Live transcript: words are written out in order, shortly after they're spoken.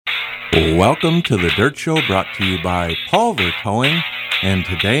Welcome to the Dirt Show, brought to you by Pulver Towing, and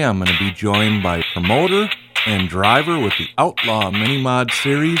today I'm going to be joined by promoter and driver with the Outlaw Mini Mod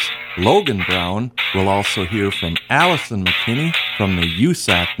Series, Logan Brown. We'll also hear from Allison McKinney from the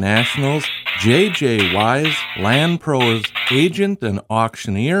USAC Nationals, JJ Wise, Land Pro's agent and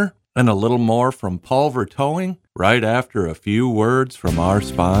auctioneer, and a little more from Pulver Towing, right after a few words from our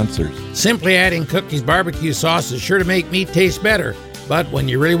sponsors. Simply adding Cookies barbecue sauce is sure to make meat taste better. But when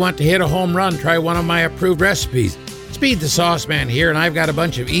you really want to hit a home run, try one of my approved recipes. Speed the Sauce Man here, and I've got a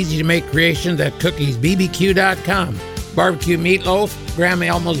bunch of easy-to-make creations at cookiesbbq.com. Barbecue meatloaf, Grandma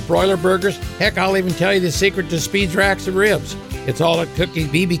Elmo's broiler burgers. Heck, I'll even tell you the secret to Speed's racks of ribs. It's all at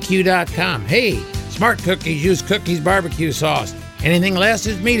cookiesbbq.com. Hey, smart cookies use Cookies barbecue sauce. Anything less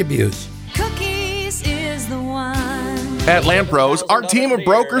is meat abuse. Cookies is the one. At Land Pros, our team of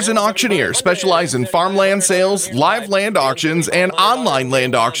brokers and auctioneers specialize in farmland sales, live land auctions, and online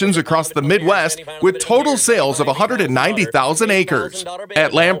land auctions across the Midwest with total sales of 190,000 acres.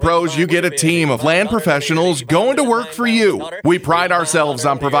 At Land Pros, you get a team of land professionals going to work for you. We pride ourselves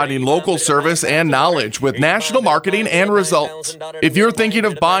on providing local service and knowledge with national marketing and results. If you're thinking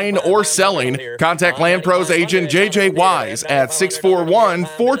of buying or selling, contact Land Pros agent JJ Wise at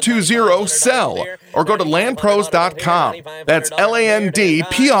 641-420-SELL or go to landpros.com. That's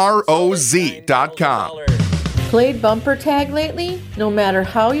LANDPROZ.com. Played bumper tag lately? No matter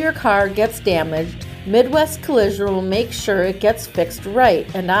how your car gets damaged, Midwest Collision will make sure it gets fixed right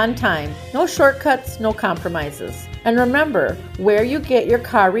and on time. No shortcuts, no compromises. And remember, where you get your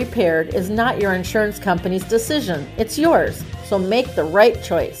car repaired is not your insurance company's decision. It's yours. So make the right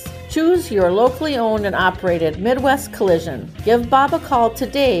choice. Choose your locally owned and operated Midwest Collision. Give Bob a call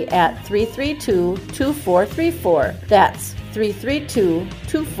today at 332-2434. That's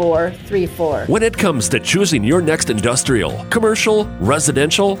 332-2434. When it comes to choosing your next industrial, commercial,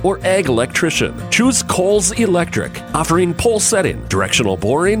 residential, or ag electrician, choose Coles Electric, offering pole setting, directional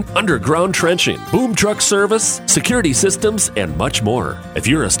boring, underground trenching, boom truck service, security systems, and much more. If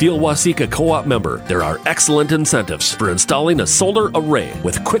you're a Steel-Waseca Co-op member, there are excellent incentives for installing a solar array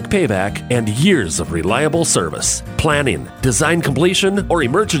with quick payback and years of reliable service. Planning, design completion, or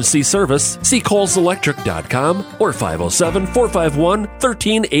emergency service, see coleselectric.com or 507-451-1387.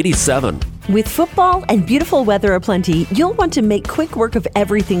 With football and beautiful weather aplenty, you'll want to make quick work of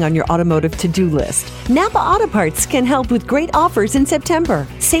everything on your automotive to-do list. Napa Auto Parts can help with great offers in September.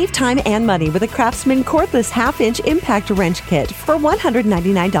 Save time and money with a Craftsman cordless half-inch impact wrench kit for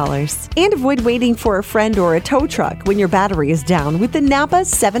 $199. And avoid waiting for a friend or a tow truck when your battery is down with the Napa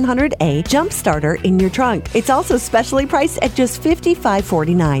 700A Jump Starter in your trunk. It's also specially priced at just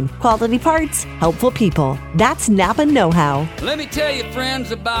 $55.49. Quality parts, helpful people. That's Napa know-how. Let me tell you, friends,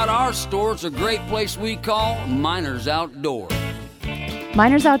 about our store. It's a great place we call Miners Outdoor.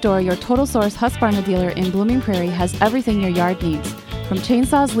 Miners Outdoor, your total source Husqvarna dealer in Blooming Prairie, has everything your yard needs. From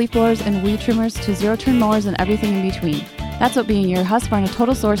chainsaws, leaf blowers, and weed trimmers to zero-turn mowers and everything in between. That's what being your Husqvarna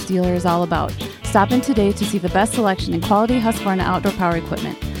total source dealer is all about. Stop in today to see the best selection in quality Husqvarna outdoor power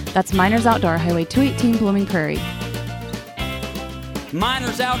equipment. That's Miners Outdoor, Highway 218, Blooming Prairie.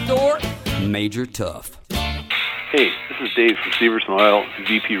 Miners Outdoor, Major Tough. Hey, this is Dave from Severson Oil and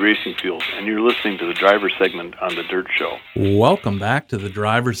VP Racing Fuels, and you're listening to the driver segment on The Dirt Show. Welcome back to the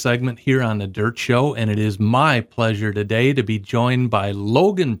driver segment here on The Dirt Show, and it is my pleasure today to be joined by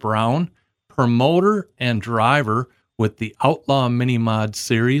Logan Brown, promoter and driver with the Outlaw Mini Mod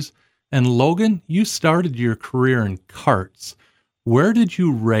Series. And Logan, you started your career in karts. Where did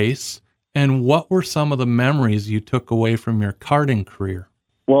you race, and what were some of the memories you took away from your karting career?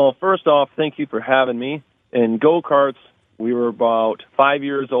 Well, first off, thank you for having me. In go-karts, we were about 5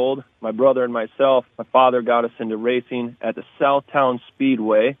 years old. My brother and myself, my father got us into racing at the Southtown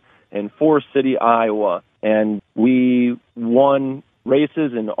Speedway in Forest City, Iowa. And we won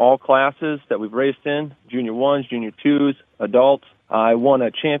races in all classes that we've raced in, junior ones, junior twos, adults. I won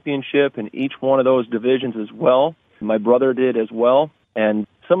a championship in each one of those divisions as well. My brother did as well. And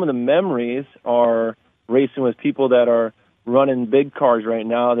some of the memories are racing with people that are running big cars right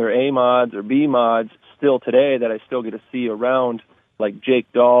now. They're A mods or B mods still today that I still get to see around, like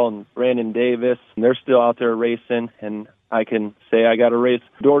Jake Dahl and Brandon Davis. And they're still out there racing, and I can say I got to race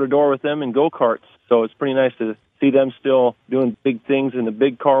door-to-door with them in go-karts. So it's pretty nice to see them still doing big things in the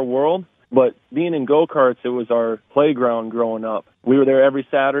big car world. But being in go-karts, it was our playground growing up. We were there every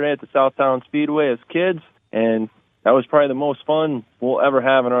Saturday at the Southtown Speedway as kids, and that was probably the most fun we'll ever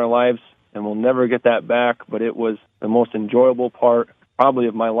have in our lives, and we'll never get that back, but it was the most enjoyable part probably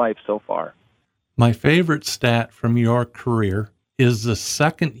of my life so far. My favorite stat from your career is the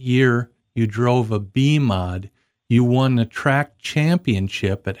second year you drove a B mod, You won the track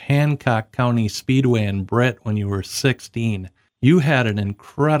championship at Hancock County Speedway in Britt when you were 16. You had an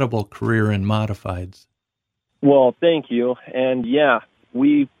incredible career in modifieds. Well, thank you. And yeah,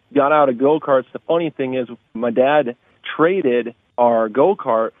 we got out of go-karts. The funny thing is my dad traded our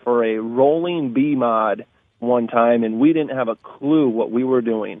go-kart for a rolling B-mod one time, and we didn't have a clue what we were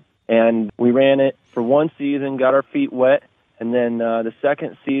doing. And we ran it for one season, got our feet wet, and then the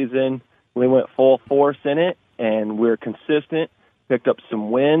second season we went full force in it, and we were consistent, picked up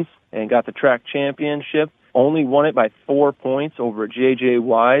some wins, and got the track championship. Only won it by 4 points over J.J.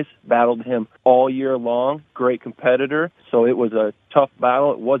 Wise. Battled him all year long. Great competitor. So it was a tough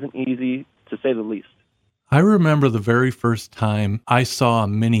battle. It wasn't easy, to say the least. I remember the very first time I saw a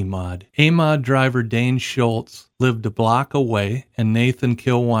mini-mod. A-mod driver Dane Schultz lived a block away, and Nathan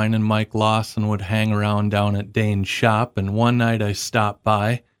Kilwine and Mike Lawson would hang around down at Dane's shop, and one night I stopped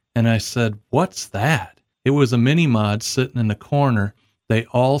by, and I said, "What's that?" It was a mini-mod sitting in the corner. They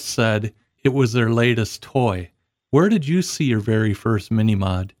all said it was their latest toy. Where did you see your very first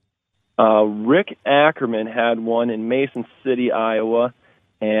mini-mod? Rick Ackerman had one in Mason City, Iowa,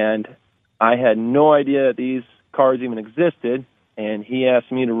 and I had no idea that these cars even existed, and he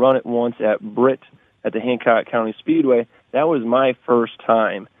asked me to run it once at Britt at the Hancock County Speedway. That was my first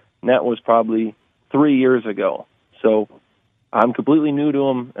time, and that was probably 3 years ago. So I'm completely new to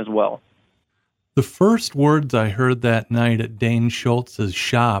them as well. The first words I heard that night at Dane Schultz's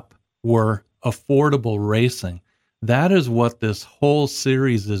shop were affordable racing. That is what this whole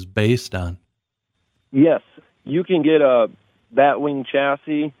series is based on. Yes, you can get a Batwing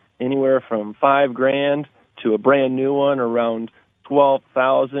chassis anywhere from $5,000 to a brand new one around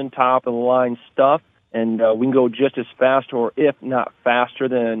 $12,000, top of the line stuff, and we can go just as fast, or if not faster,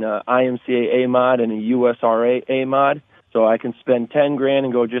 than IMCA A-mod and a USRA A-mod. So I can spend $10,000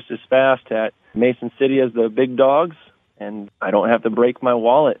 and go just as fast at Mason City as the big dogs, and I don't have to break my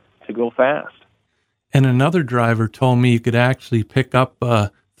wallet to go fast. And another driver told me you could actually pick up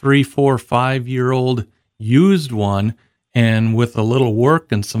a 3, 4, 5-year-old used one, and with a little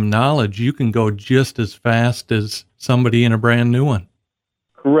work and some knowledge, you can go just as fast as somebody in a brand new one.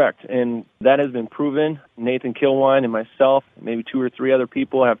 Correct, and that has been proven. Nathan Kilwine and myself, maybe 2 or 3 other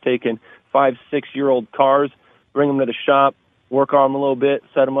people, have taken 5, 6-year-old cars, bring them to the shop, work on them a little bit,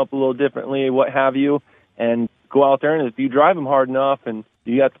 set them up a little differently, what have you, and go out there, and if you drive them hard enough and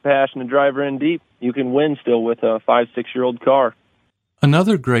you got the passion to drive her in deep, you can win still with a 5, 6-year-old car.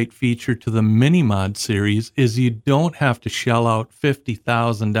 Another great feature to the Mini-Mod series is you don't have to shell out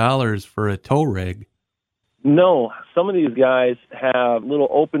 $50,000 for a tow rig. No, some of these guys have little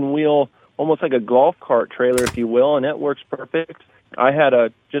open wheel, almost like a golf cart trailer, if you will, and that works perfect. I had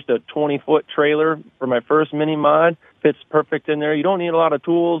just a 20-foot trailer for my first Mini-Mod. Fits perfect in there. You don't need a lot of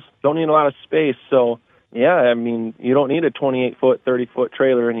tools, don't need a lot of space. So, yeah, I mean, you don't need a 28-foot, 30-foot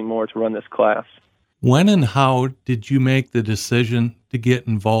trailer anymore to run this class. When and how did you make the decision to get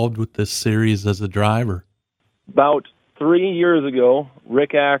involved with this series as a driver? About 3 years ago,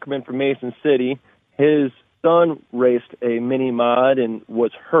 Rick Ackerman from Mason City, his son raced a Mini-Mod and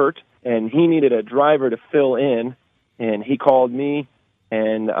was hurt, and he needed a driver to fill in, and he called me,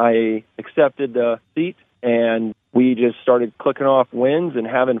 and I accepted the seat, and we just started clicking off wins and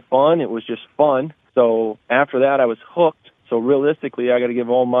having fun. It was just fun. So after that, I was hooked. So realistically, I got to give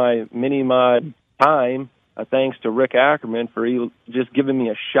all my Mini-Mod time thanks to Rick Ackerman for just giving me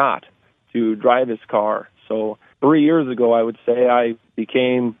a shot to drive his car. So 3 years ago, I would say I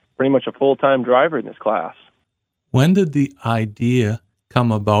became pretty much a full-time driver in this class. When did the idea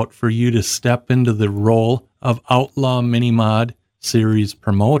come about for you to step into the role of Outlaw Mini-Mod series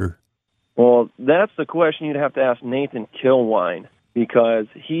promoter? Well, that's the question you'd have to ask Nathan Kilwine, because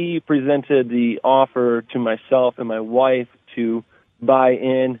he presented the offer to myself and my wife to buy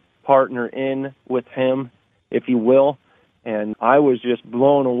in, partner in with him, if you will. And I was just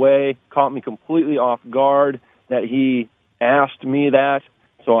blown away, caught me completely off guard that he asked me that.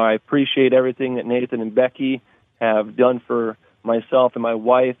 So I appreciate everything that Nathan and Becky have done for myself and my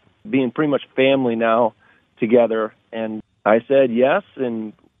wife, being pretty much family now together. And I said yes,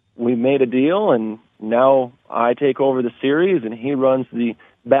 and we made a deal, and now I take over the series, and he runs the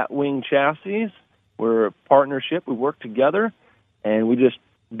Batwing chassis. We're a partnership. We work together, and we just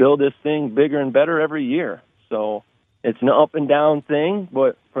build this thing bigger and better every year. So it's an up and down thing,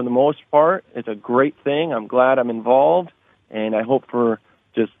 but for the most part, it's a great thing. I'm glad I'm involved, and I hope for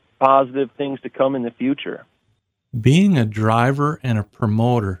just positive things to come in the future. Being a driver and a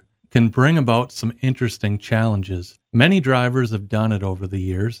promoter can bring about some interesting challenges. Many drivers have done it over the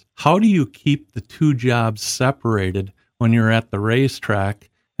years. How do you keep the two jobs separated when you're at the racetrack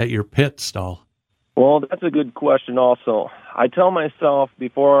at your pit stall? Well, that's a good question also. I tell myself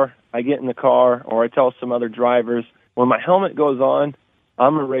before I get in the car, or I tell some other drivers, when my helmet goes on,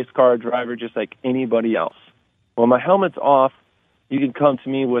 I'm a race car driver just like anybody else. When my helmet's off, you can come to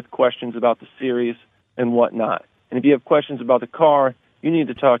me with questions about the series and whatnot. And if you have questions about the car, you need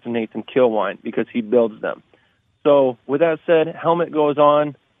to talk to Nathan Kilwine because he builds them. So with that said, helmet goes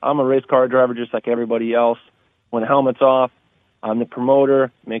on, I'm a race car driver just like everybody else. When the helmet's off, I'm the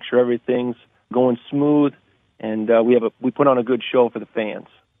promoter, make sure everything's going smooth, and we put on a good show for the fans.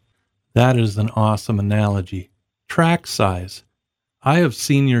 That is an awesome analogy. Track size. I have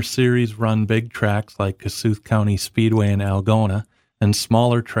seen your series run big tracks like Kossuth County Speedway in Algona and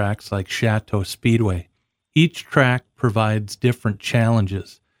smaller tracks like Chateau Speedway. Each track provides different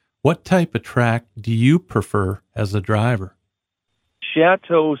challenges. What type of track do you prefer as a driver?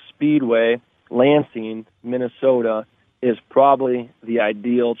 Chateau Speedway, Lansing, Minnesota, is probably the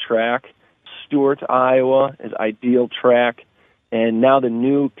ideal track. Stuart, Iowa is ideal track. And now the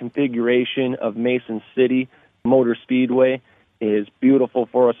new configuration of Mason City Motor Speedway is beautiful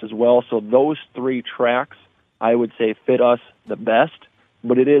for us as well. So those three tracks, I would say, fit us the best.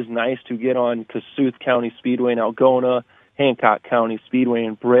 But it is nice to get on Kossuth County Speedway in Algona, Hancock County Speedway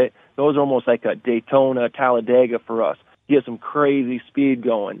in Britt. Those are almost like a Daytona, Talladega for us. You get some crazy speed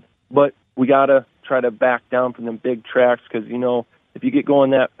going. But we got to try to back down from them big tracks because, you know, if you get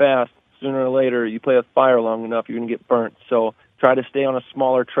going that fast, sooner or later, you play with fire long enough, you're going to get burnt. So try to stay on a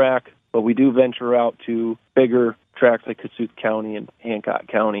smaller track, but we do venture out to bigger tracks like Kossuth County and Hancock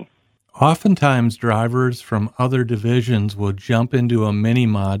County. Oftentimes, drivers from other divisions will jump into a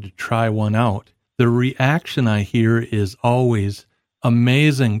mini-mod to try one out. The reaction I hear is always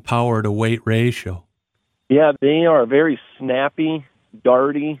amazing power-to-weight ratio. Yeah, they are very snappy,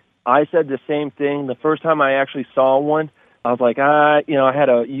 darty. I said the same thing. The first time I actually saw one, I was like, I had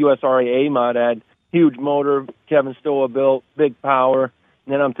a USRA mod. I had huge motor, Kevin Stowa built, big power.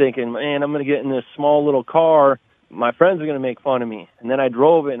 And then I'm thinking, man, I'm going to get in this small little car. My friends are going to make fun of me. And then I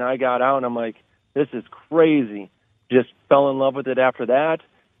drove it, and I got out, and I'm like, this is crazy. Just fell in love with it after that.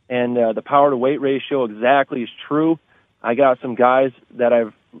 And the power-to-weight ratio exactly is true. I got some guys that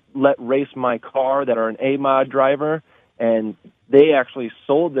I've let race my car that are an A-mod driver, and they actually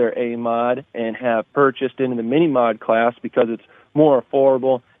sold their A-mod and have purchased into the mini-mod class because it's more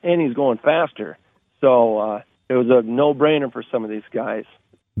affordable, and he's going faster. So it was a no-brainer for some of these guys.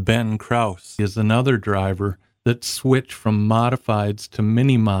 Ben Kraus is another driver that switched from modifieds to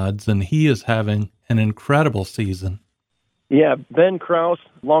mini-mods, and he is having an incredible season. Yeah, Ben Kraus,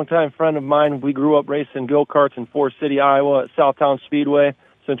 longtime friend of mine. We grew up racing go-karts in Forest City, Iowa at Southtown Speedway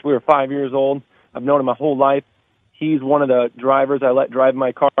since we were 5 years old. I've known him my whole life. He's one of the drivers I let drive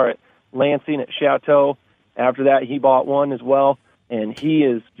my car at Lansing at Chateau. After that, he bought one as well, and he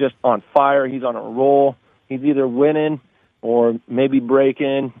is just on fire. He's on a roll. He's either winning or maybe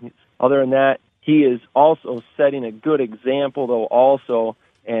breaking. Other than that, he is also setting a good example, though, also,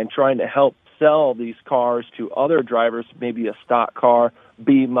 and trying to help sell these cars to other drivers, maybe a stock car,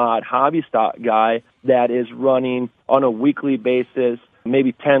 B-mod, hobby stock guy that is running on a weekly basis,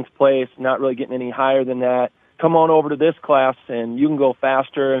 maybe 10th place, not really getting any higher than that. Come on over to this class, and you can go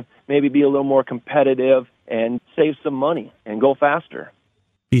faster, maybe be a little more competitive, and save some money and go faster.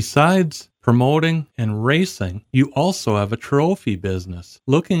 Besides promoting and racing, you also have a trophy business.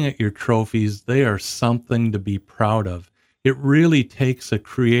 Looking at your trophies, they are something to be proud of. It really takes a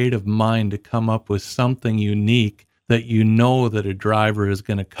creative mind to come up with something unique that you know that a driver is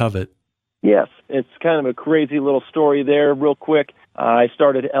going to covet. Yes, it's kind of a crazy little story there. Real quick, I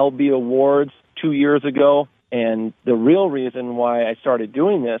started LB Awards 2 years ago, and the real reason why I started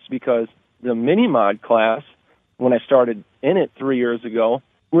doing this, because the mini-mod class, when I started in it 3 years ago,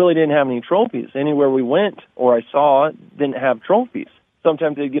 really didn't have any trophies. Anywhere we went or I saw it, didn't have trophies.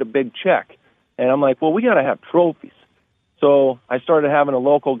 Sometimes they'd get a big check. And I'm like, well, we got to have trophies. So I started having a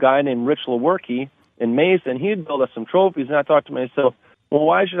local guy named Rich Lewerke in Mason. He'd build us some trophies, and I thought to myself, well,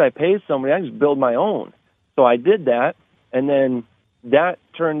 why should I pay somebody? I just build my own. So I did that, and then that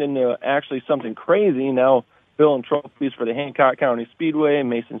turned into actually something crazy. Now building trophies for the Hancock County Speedway,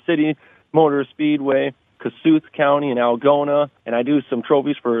 Mason City Motor Speedway, Kossuth County and Algona, and I do some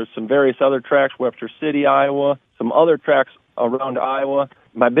trophies for some various other tracks, Webster City, Iowa, some other tracks around Iowa.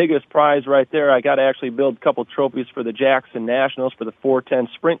 My biggest prize right there, I got to actually build a couple trophies for the Jackson Nationals for the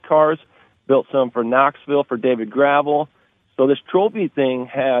 410 sprint cars, built some for Knoxville for David Gravel. So this trophy thing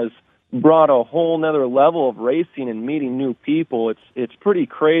has brought a whole nother level of racing and meeting new people. It's pretty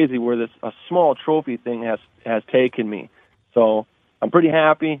crazy where a small trophy thing has taken me. So I'm pretty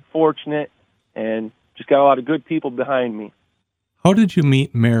happy, fortunate, and just got a lot of good people behind me. How did you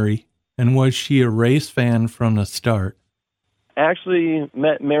meet Mary, And was she a race fan from the start? Actually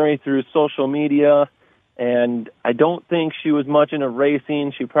met Mary through social media, and I don't think she was much into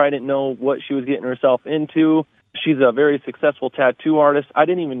racing. She probably didn't know what she was getting herself into. She's a very successful tattoo artist. I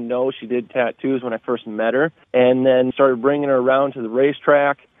didn't even know she did tattoos when I first met her, and then started bringing her around to the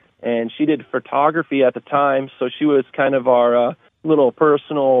racetrack, and she did photography at the time, so she was kind of our little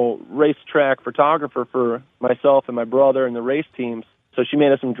personal racetrack photographer for myself and my brother and the race teams. So she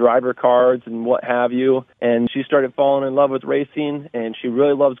made us some driver cards and what have you, and she started falling in love with racing, and she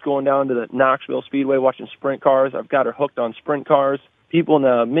really loves going down to the Knoxville Speedway watching sprint cars. I've got her hooked on sprint cars. People in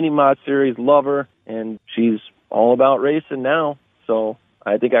the Mini Mod series love her, and she's all about racing now, so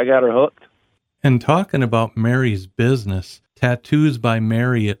I think I got her hooked. And talking about Mary's business, Tattoos by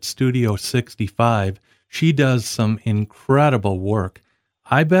Mary at Studio 65, she does some incredible work.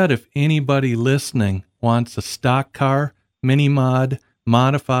 I bet if anybody listening wants a stock car, mini mod,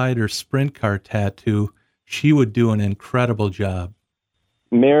 modified, or sprint car tattoo, she would do an incredible job.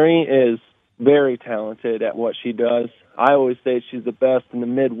 Mary is very talented at what she does. I always say she's the best in the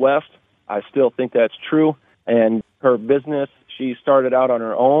Midwest. I still think that's true. And her business, she started out on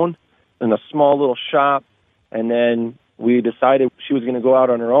her own in a small little shop, and then we decided she was going to go out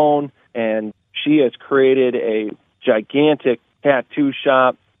on her own, and she has created a gigantic tattoo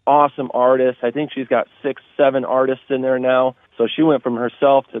shop. Awesome artist. I think she's got 6, 7 artists in there now. So she went from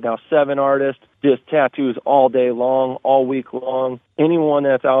herself to now 7 artists, just tattoos all day long, all week long. Anyone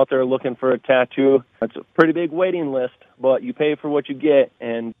that's out there looking for a tattoo, it's a pretty big waiting list, but you pay for what you get,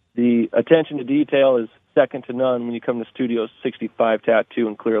 and the attention to detail is second to none when you come to Studio 65 Tattoo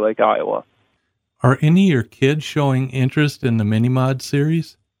in Clear Lake, Iowa. Are any of your kids showing interest in the Mini Mod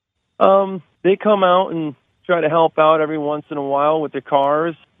series? They come out and try to help out every once in a while with their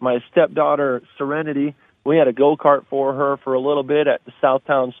cars. My stepdaughter, Serenity, we had a go-kart for her for a little bit at the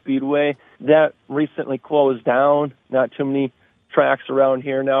Southtown Speedway. That recently closed down. Not too many tracks around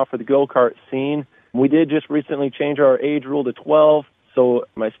here now for the go-kart scene. We did just recently change our age rule to 12, so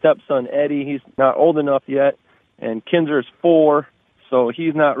my stepson, Eddie, he's not old enough yet, and Kinzer's 4, so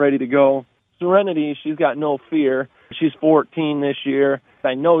he's not ready to go. Serenity, she's got no fear. She's 14 this year.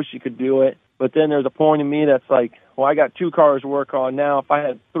 I know she could do it, but then there's a point in me that's like, well, I got 2 cars to work on now. If I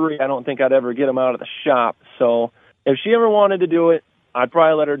had 3, I don't think I'd ever get them out of the shop. So if she ever wanted to do it, I'd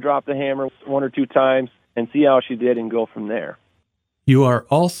probably let her drop the hammer 1 or 2 times and see how she did and go from there. You are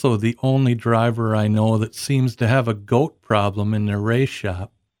also the only driver I know that seems to have a goat problem in their race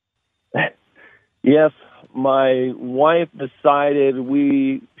shop. Yes, my wife decided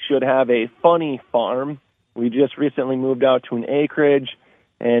we should have a funny farm. We just recently moved out to an acreage,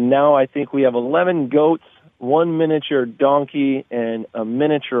 and now I think we have 11 goats, 1 miniature donkey, and a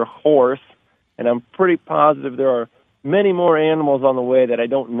miniature horse. And I'm pretty positive there are many more animals on the way that I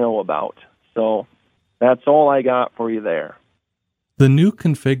don't know about. So that's all I got for you there. The new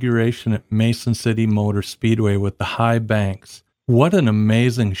configuration at Mason City Motor Speedway with the high banks, what an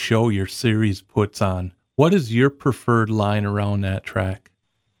amazing show your series puts on. What is your preferred line around that track?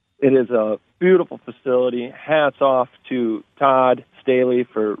 It is a beautiful facility. Hats off to Todd Staley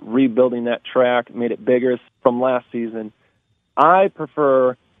for rebuilding that track, made it bigger from last season. I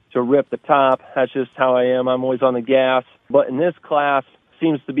prefer to rip the top. That's just how I am. I'm always on the gas. But in this class,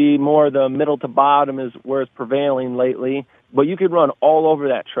 seems to be more the middle to bottom is where it's prevailing lately. But you could run all over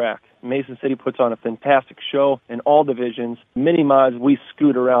that track. Mason City puts on a fantastic show in all divisions. Mini mods, we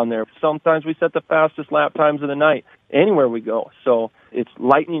scoot around there. Sometimes we set the fastest lap times of the night anywhere we go. So it's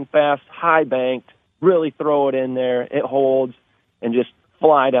lightning fast, high banked, really throw it in there, it holds, and just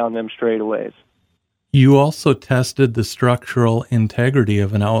fly down them straightaways. You also tested the structural integrity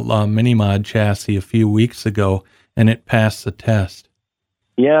of an Outlaw Mini Mod chassis a few weeks ago, and it passed the test.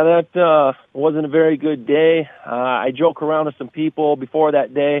 Yeah, that wasn't a very good day. I joke around with some people before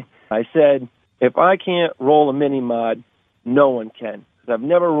that day. I said, if I can't roll a Mini Mod, no one can, because I've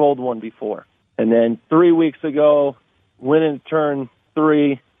never rolled one before. And then 3 weeks ago, went into turn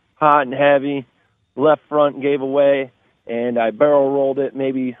 3, hot and heavy, left front gave away, and I barrel rolled it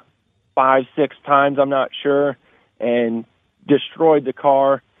maybe 5, 6 times, I'm not sure, and destroyed the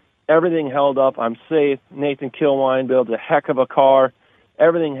car. Everything held up. I'm safe. Nathan Kilwine builds a heck of a car.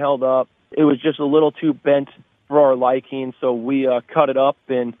 Everything held up. It was just a little too bent for our liking, so we cut it up,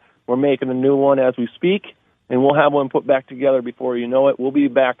 and we're making a new one as we speak, and we'll have one put back together before you know it. We'll be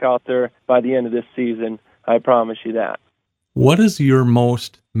back out there by the end of this season. I promise you that. What is your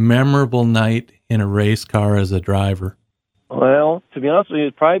most memorable night in a race car as a driver? Well, to be honest with you,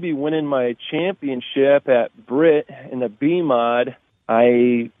 it'd probably be winning my championship at Britt in the B-Mod.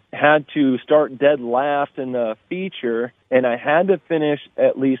 I had to start dead last in the feature, and I had to finish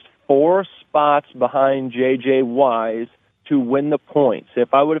at least 4 spots behind J.J. Wise to win the points.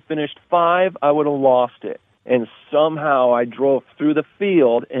 If I would have finished 5, I would have lost it. And somehow I drove through the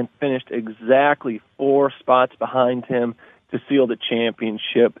field and finished exactly 4 spots behind him to seal the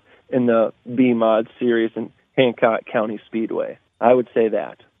championship in the B-Mod Series in Hancock County Speedway. I would say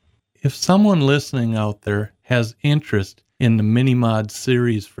that. If someone listening out there has interest in the Mini-Mod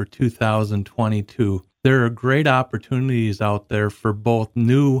Series for 2022, there are great opportunities out there for both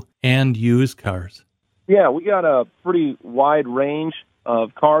new and used cars. Yeah, we got a pretty wide range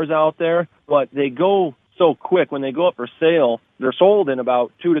of cars out there, but they go so quick. When they go up for sale, they're sold in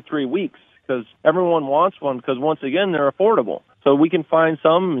about 2 to 3 weeks because everyone wants one because, once again, they're affordable. So we can find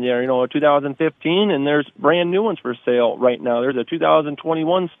some, a 2015, and there's brand new ones for sale right now. There's a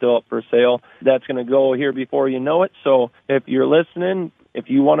 2021 still up for sale that's going to go here before you know it. So if you're listening, if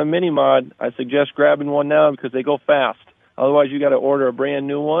you want a mini mod, I suggest grabbing one now because they go fast. Otherwise, you got to order a brand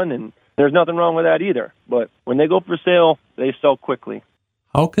new one, and there's nothing wrong with that either. But when they go for sale, they sell quickly.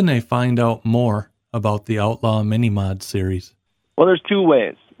 How can they find out more about the Outlaw Mini Mod Series? Well, there's 2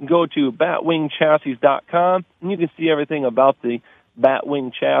 ways. Go to batwingchassis.com, and you can see everything about the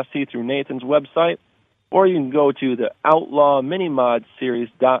Batwing chassis through Nathan's website. Or you can go to the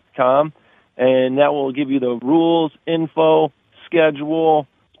outlawminimodseries.com, and that will give you the rules, info, schedule,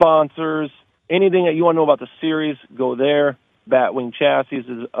 sponsors, anything that you want to know about the series, go there. Batwing Chassis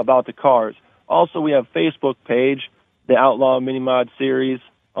is about the cars. Also, we have a Facebook page, the Outlaw Mini Mod Series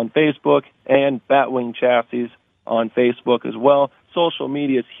on Facebook, and Batwing Chassis on Facebook as well. Social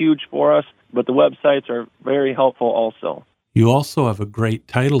media is huge for us, but the websites are very helpful also. You also have a great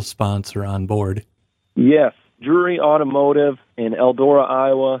title sponsor on board. Yes, Drury Automotive in Eldora,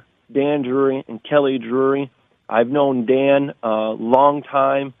 Iowa, Dan Drury and Kelly Drury. I've known Dan a long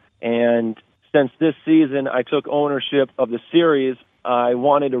time, and since this season I took ownership of the series, I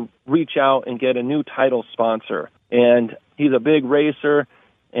wanted to reach out and get a new title sponsor. And he's a big racer,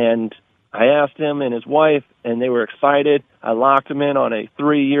 and I asked him and his wife, and they were excited. I locked him in on a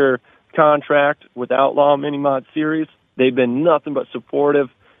 3-year contract with the Outlaw Mini Mod Series. They've been nothing but supportive,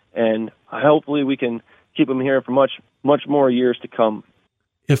 and hopefully we can keep them here for much more years to come.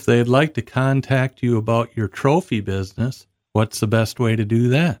 If they'd like to contact you about your trophy business, what's the best way to do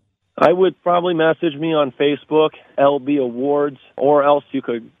that? I would probably message me on Facebook, LB Awards, or else you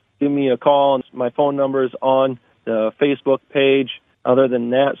could give me a call. My phone number is on the Facebook page. Other than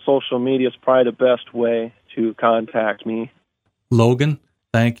that, social media is probably the best way to contact me. Logan,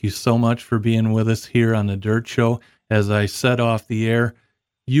 thank you so much for being with us here on The Dirt Show. As I said off the air,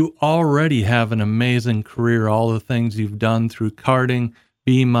 you already have an amazing career, all the things you've done through karting,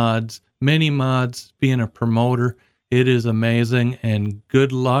 B-mods, mini-mods, being a promoter. It is amazing, and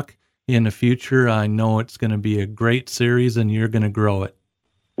good luck in the future. I know it's going to be a great series, and you're going to grow it.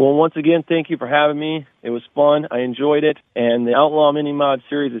 Well, once again, thank you for having me. It was fun. I enjoyed it. And the Outlaw Mini Mod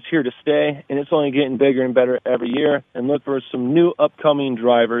Series is here to stay, and it's only getting bigger and better every year. And look for some new upcoming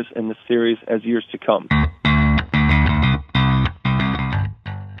drivers in the series as years to come.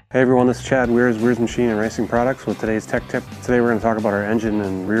 Hey everyone, this is Chad Weirs, Weirs Machine and Racing Products with today's tech tip. Today we're going to talk about our engine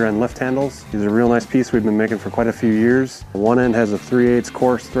and rear end lift handles. These are a real nice piece we've been making for quite a few years. One end has a 3/8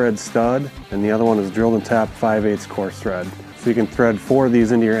 coarse thread stud, and the other one is drilled and tapped 5/8 coarse thread. So you can thread 4 of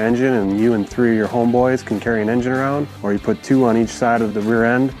these into your engine, and you and 3 of your homeboys can carry an engine around, or you put 2 on each side of the rear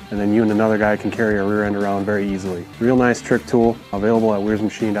end, and then you and another guy can carry a rear end around very easily. Real nice trick tool, available at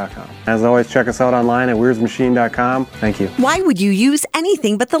WeirsMachine.com. As always, check us out online at WeirsMachine.com. Thank you. Why would you use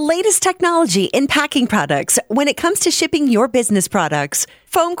anything but the latest technology in packing products when it comes to shipping your business products?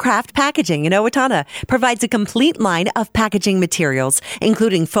 Foamcraft Packaging in Owatonna provides a complete line of packaging materials,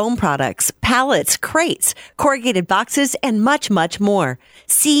 including foam products, pallets, crates, corrugated boxes, and much, much more.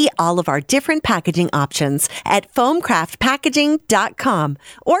 See all of our different packaging options at foamcraftpackaging.com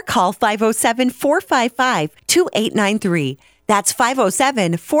or call 507-455-2893. That's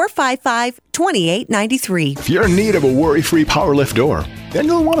 507-455-2893. If you're in need of a worry-free PowerLift door, then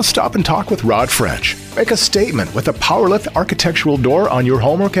you'll want to stop and talk with Rod French. Make a statement with a PowerLift architectural door on your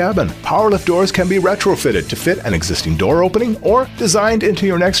home or cabin. PowerLift doors can be retrofitted to fit an existing door opening or designed into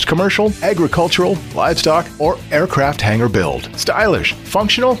your next commercial, agricultural, livestock, or aircraft hangar build. Stylish,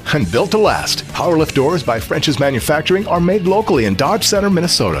 functional, and built to last. PowerLift doors by French's Manufacturing are made locally in Dodge Center,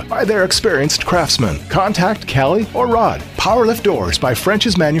 Minnesota by their experienced craftsmen. Contact Callie or Rod. Powerlift Doors by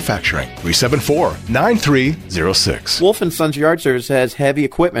French's Manufacturing, 374-9306. Wolf & Sons Yard Service has heavy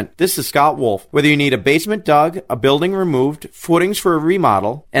equipment. This is Scott Wolf. Whether you need a basement dug, a building removed, footings for a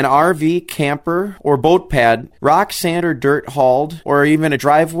remodel, an RV, camper, or boat pad, rock, sand, or dirt hauled, or even a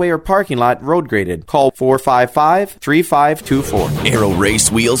driveway or parking lot road graded, call 455-3524. Aero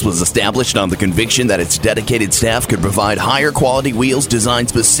Race Wheels was established on the conviction that its dedicated staff could provide higher quality wheels designed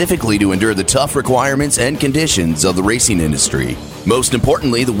specifically to endure the tough requirements and conditions of the racing industry. Most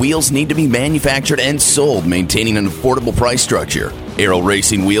importantly, the wheels need to be manufactured and sold, maintaining an affordable price structure. Aero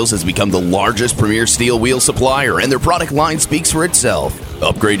Racing Wheels has become the largest premier steel wheel supplier, and their product line speaks for itself.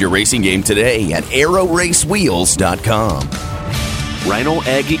 Upgrade your racing game today at aeroracewheels.com. Rhino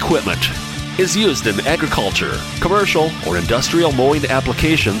Ag Equipment is used in agriculture, commercial, or industrial mowing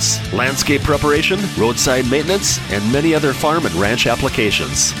applications, landscape preparation, roadside maintenance, and many other farm and ranch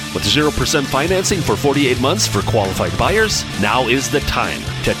applications. With 0% financing for 48 months for qualified buyers, now is the time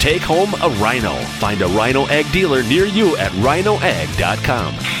to take home a Rhino. Find a Rhino Ag dealer near you at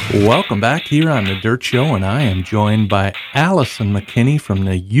rhinoag.com. Welcome back here on the Dirt Show, and I am joined by Allison McKinney from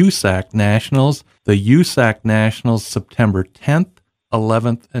the USAC Nationals. The USAC Nationals, September 10th,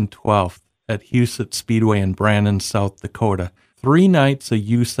 11th, and 12th. At Huset Speedway in Brandon, South Dakota. 3 nights of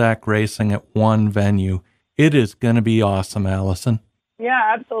USAC racing at one venue. It is going to be awesome, Allison.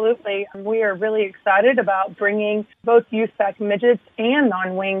 Yeah, absolutely. We are really excited about bringing both USAC midgets and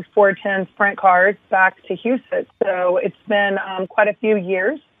non-wing 410 sprint cars back to Huset. So it's been quite a few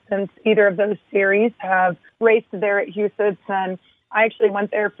years since either of those series have raced there at Huset, and I actually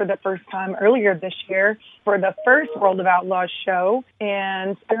went there for the first time earlier this year for the first World of Outlaws show.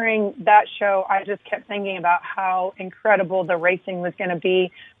 And during that show, I just kept thinking about how incredible the racing was going to be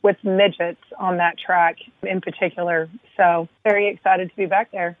with midgets on that track in particular. So very excited to be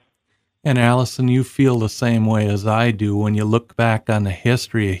back there. And Allison, you feel the same way as I do when you look back on the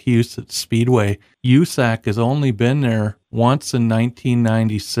history of Huset Speedway. USAC has only been there once in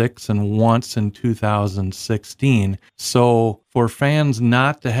 1996 and once in 2016. So for fans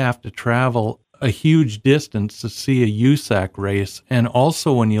not to have to travel a huge distance to see a USAC race, and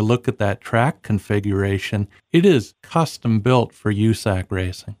also when you look at that track configuration, it is custom built for USAC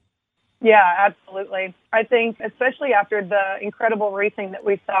racing. Yeah, absolutely. I think especially after the incredible racing that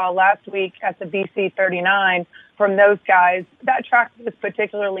we saw last week at the BC 39 from those guys, that track was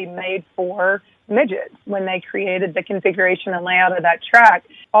particularly made for midgets when they created the configuration and layout of that track.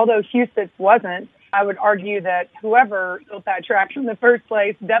 Although Huset's wasn't, I would argue that whoever built that track in the first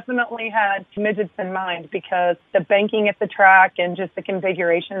place definitely had midgets in mind, because the banking at the track and just the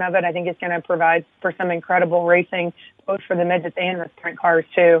configuration of it, I think is going to provide for some incredible racing, both for the midgets and the sprint cars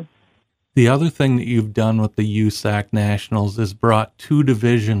too. The other thing that you've done with the USAC Nationals is brought 2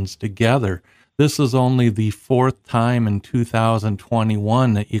 divisions together. This is only the 4th time in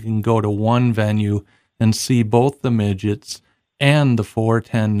 2021 that you can go to one venue and see both the midgets and the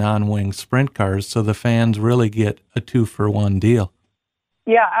 410 non-wing sprint cars, so the fans really get a 2-for-1 deal.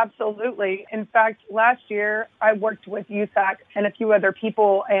 Yeah, absolutely. In fact, last year I worked with USAC and a few other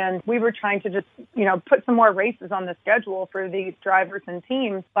people, and we were trying to just, put some more races on the schedule for these drivers and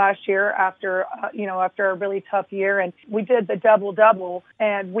teams last year after a really tough year. And we did the double-double,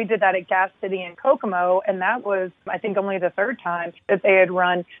 and we did that at Gas City and Kokomo, and that was, I think, only the 3rd time that they had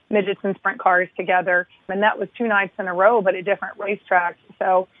run midgets and sprint cars together. And that was 2 nights in a row, but at different racetracks.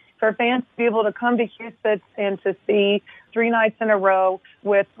 So for fans to be able to come to Huset and to see 3 nights in a row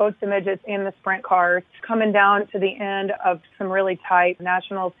with both the midgets and the sprint cars, coming down to the end of some really tight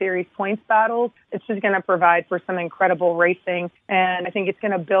National Series points battles, it's just going to provide for some incredible racing. And I think it's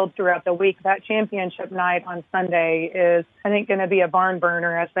going to build throughout the week. That championship night on Sunday is, I think, going to be a barn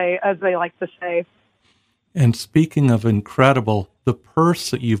burner, as they like to say. And speaking of incredible, the purse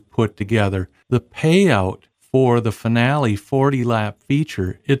that you've put together, the payout for the finale 40-lap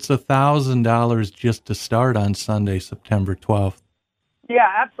feature, it's $1,000 just to start on Sunday, September 12th. Yeah,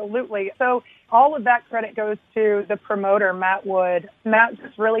 absolutely. So all of that credit goes to the promoter, Matt Wood. Matt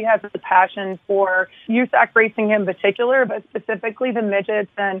just really has a passion for USAC racing in particular, but specifically the midgets.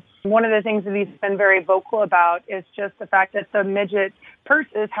 And one of the things that he's been very vocal about is just the fact that the midget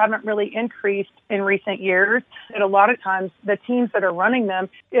purses haven't really increased in recent years. And a lot of times the teams that are running them,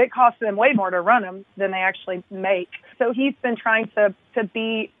 it costs them way more to run them than they actually make. So he's been trying to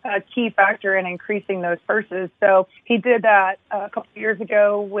be a key factor in increasing those purses. So he did that a couple of years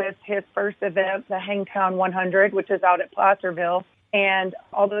ago with his first event, the Hangtown 100, which is out at Placerville. And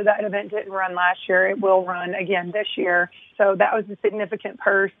although that event didn't run last year, it will run again this year. So that was a significant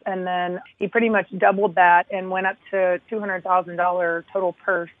purse. And then he pretty much doubled that and went up to $200,000 total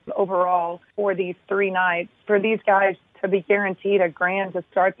purse overall for these 3 nights. For these guys to be guaranteed $1,000 to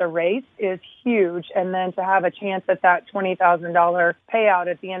start the race is huge. And then to have a chance at that $20,000 payout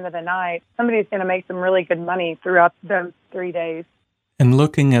at the end of the night, somebody's going to make some really good money throughout those 3 days. And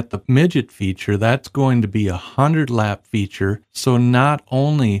looking at the midget feature, that's going to be a 100-lap feature. So not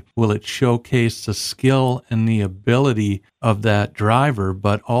only will it showcase the skill and the ability of that driver,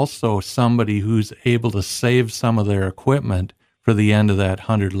 but also somebody who's able to save some of their equipment for the end of that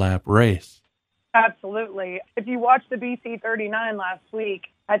 100-lap race. Absolutely. If you watched the BC 39 last week,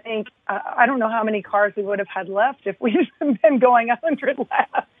 I think, I don't know how many cars we would have had left if we'd been going 100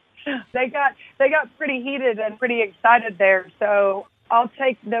 laps. They got pretty heated and pretty excited there. So I'll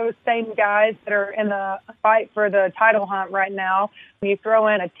take those same guys that are in the fight for the title hunt right now. You throw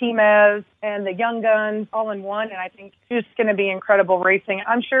in a T-Mez and the Young Guns all in one, and I think it's just going to be incredible racing.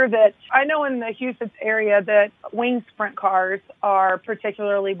 I'm sure that I know in the Houston area that wing sprint cars are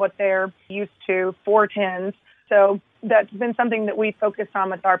particularly what they're used to, 410s. So that's been something that we focused on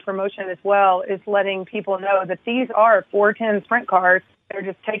with our promotion as well, is letting people know that these are 410 sprint cars. They're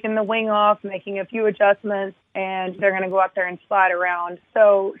just taking the wing off, making a few adjustments, and they're going to go out there and slide around.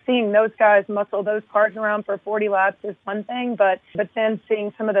 So seeing those guys muscle those cars around for 40 laps is one thing, but then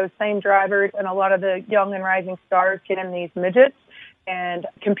seeing some of those same drivers and a lot of the young and rising stars get in these midgets and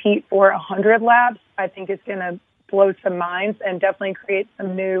compete for 100 laps, I think it's going to blow some minds and definitely create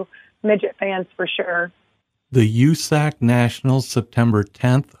some new midget fans for sure. The USAC Nationals, September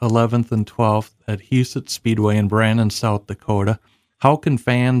 10th, 11th, and 12th at Huset Speedway in Brandon, South Dakota. How can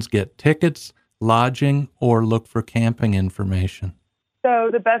fans get tickets, lodging, or look for camping information?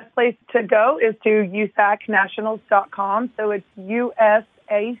 So the best place to go is to usacnationals.com. So it's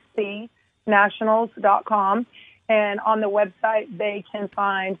USACnationals.com. And on the website, they can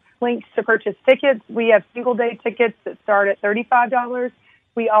find links to purchase tickets. We have single-day tickets that start at $35.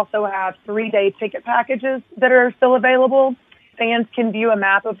 We also have 3-day ticket packages that are still available. Fans can view a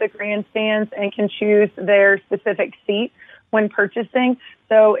map of the grandstands and can choose their specific seat when purchasing.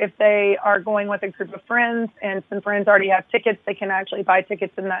 So if they are going with a group of friends and some friends already have tickets, they can actually buy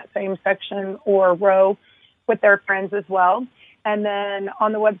tickets in that same section or row with their friends as well. And then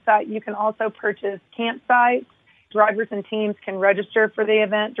on the website, you can also purchase campsites. Drivers and teams can register for the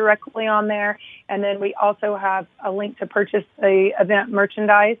event directly on there. And then we also have a link to purchase the event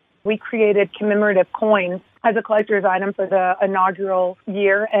merchandise. We created commemorative coins as a collector's item for the inaugural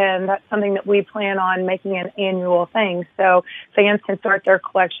year, and that's something that we plan on making an annual thing. So fans can start their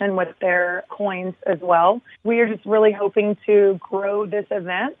collection with their coins as well. We are just really hoping to grow this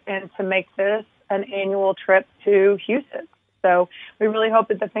event and to make this an annual trip to Houston. So we really hope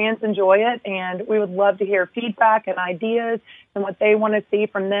that the fans enjoy it, and we would love to hear feedback and ideas and what they want to see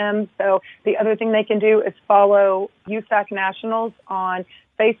from them. So the other thing they can do is follow USAC Nationals on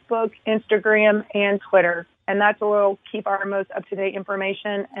Facebook, Instagram, and Twitter. And that's where we'll keep our most up-to-date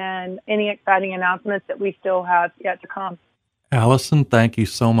information and any exciting announcements that we still have yet to come. Allison, thank you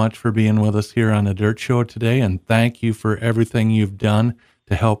so much for being with us here on the Dirt Show today, and thank you for everything you've done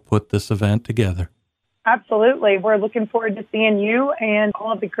to help put this event together. Absolutely. We're looking forward to seeing you and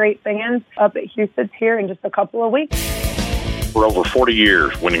all of the great fans up at Houston here in just a couple of weeks. For over 40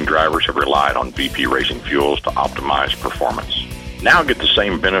 years, winning drivers have relied on VP Racing Fuels to optimize performance. Now get the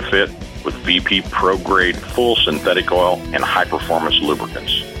same benefit with VP Pro Grade full synthetic oil and high performance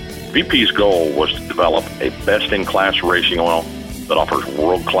lubricants. VP's goal was to develop a best-in-class racing oil that offers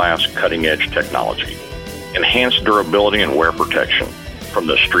world-class cutting-edge technology, enhanced durability and wear protection from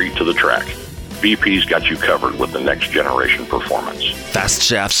the street to the track. VP's got you covered with the next generation performance. Fast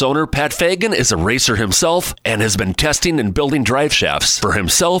Shafts owner Pat Fagan is a racer himself and has been testing and building drive shafts for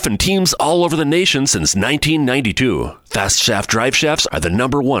himself and teams all over the nation since 1992. Fast Shaft drive shafts are the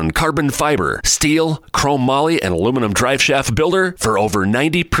 #1 carbon fiber, steel, chrome moly, and aluminum drive shaft builder for over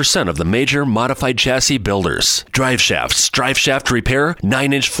 90% of the major modified chassis builders. Drive shafts, drive shaft repair,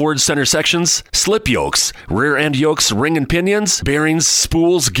 9-inch Ford center sections, slip yokes, rear end yokes, ring and pinions, bearings,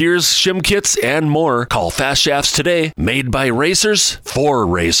 spools, gears, shim kits, and more. Call Fast Shafts today. Made by racers for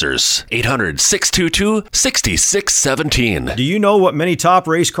racers. 800-622-6617. Do you know what many top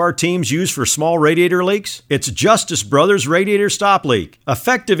race car teams use for small radiator leaks? It's Justice Brothers Radiator Stop Leak.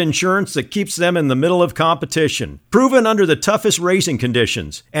 Effective insurance that keeps them in the middle of competition. Proven under the toughest racing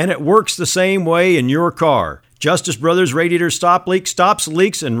conditions. And it works the same way in your car. Justice Brothers Radiator Stop Leak stops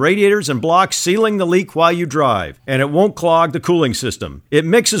leaks in radiators and blocks, sealing the leak while you drive. And it won't clog the cooling system. It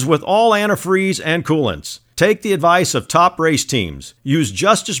mixes with all antifreeze and coolants. Take the advice of top race teams. Use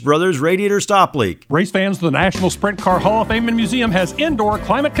Justice Brothers Radiator Stop Leak. Race fans, the National Sprint Car Hall of Fame and Museum has indoor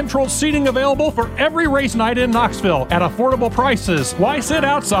climate-controlled seating available for every race night in Knoxville at affordable prices. Why sit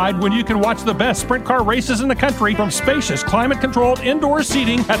outside when you can watch the best sprint car races in the country from spacious climate-controlled indoor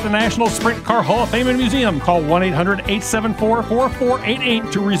seating at the National Sprint Car Hall of Fame and Museum? Call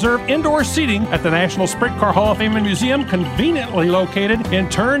 1-800-874-4488 to reserve indoor seating at the National Sprint Car Hall of Fame and Museum, conveniently located in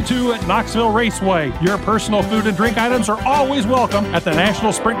Turn 2 at Knoxville Raceway. Your personal food and drink items are always welcome at the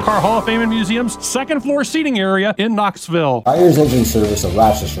National Sprint Car Hall of Fame and Museum's second floor seating area in Knoxville. Byers Engine Service of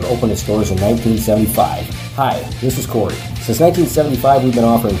Rochester opened its doors in 1975. Hi, this is Corey. Since 1975, we've been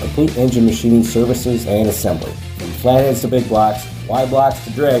offering complete engine machining services and assembly. From flatheads to big blocks, Y blocks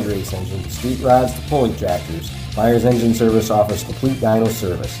to drag race engines, street rods to pulling tractors, Byers Engine Service offers complete dyno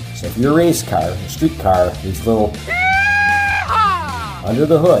service. So if your race car or street car needs a little under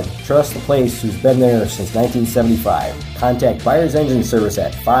the hood, trust the place who's been there since 1975. Contact Byers Engine Service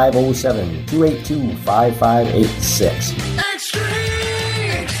at 507-282-5586.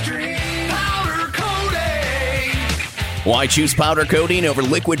 Why choose powder coating over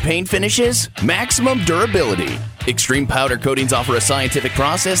liquid paint finishes? Maximum durability. Extreme Powder Coatings offer a scientific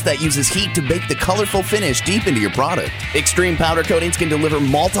process that uses heat to bake the colorful finish deep into your product. Extreme Powder Coatings can deliver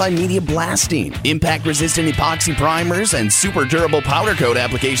multimedia blasting, impact-resistant epoxy primers, and super durable powder coat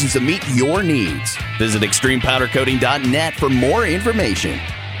applications to meet your needs. Visit extremepowdercoating.net for more information.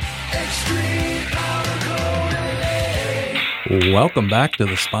 Welcome back to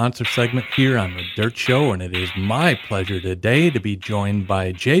the sponsor segment here on The Dirt Show, and it is my pleasure today to be joined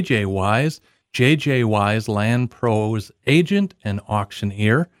by J.J. Wise, J.J. Wise Land Pros agent and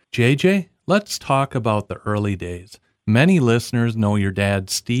auctioneer. J.J., let's talk about the early days. Many listeners know your dad,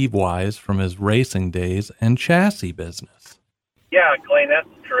 Steve Wise, from his racing days and chassis business. Yeah, Clayton, that's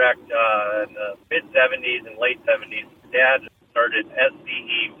correct. In the mid-'70s and late '70s, Dad started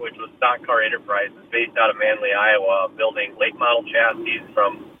SCE, which was Stock Car Enterprises, based out of Manly, Iowa, building late model chassis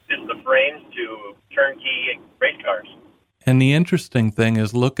from just the frames to turnkey race cars. And the interesting thing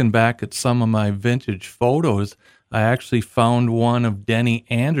is, looking back at some of my vintage photos, I actually found one of Denny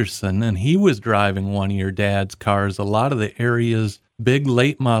Anderson, and he was driving one of your dad's cars. A lot of the area's big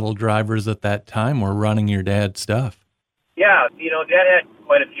late model drivers at that time were running your dad's stuff. Yeah, Dad had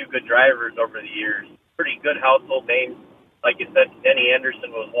quite a few good drivers over the years. Pretty good household names. Like you said, Denny Anderson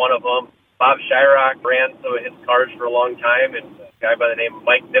was one of them. Bob Shyrock ran some of his cars for a long time, and a guy by the name of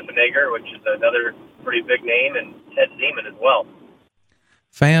Mike Diffenegger, which is another pretty big name, and Ted Zeman as well.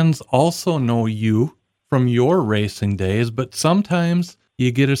 Fans also know you from your racing days, but sometimes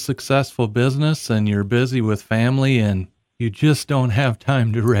you get a successful business and you're busy with family and you just don't have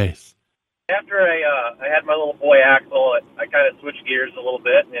time to race. After I had my little boy Axel, I kind of switched gears a little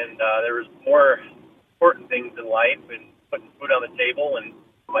bit, and there was more important things in life and putting food on the table, and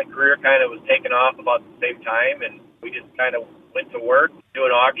my career kind of was taking off about the same time, and we just kind of went to work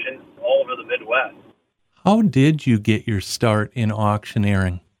doing auctions all over the Midwest. How did you get your start in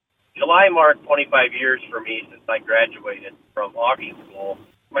auctioneering? July marked 25 years for me since I graduated from auction school.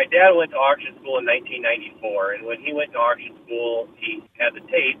 My dad went to auction school in 1994, and when he went to auction school, he had the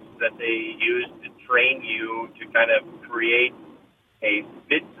tapes that they used to train you to kind of create a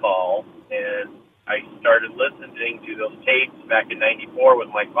bid call, and I started listening to those tapes back in 94 with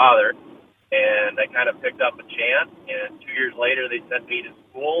my father, and I kind of picked up a chant, and 2 years later they sent me to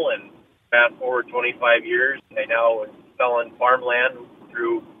school, and fast forward 25 years, I now am selling farmland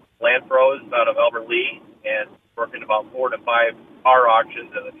through Land Pros out of Albert Lee, and working about 4 to 5 car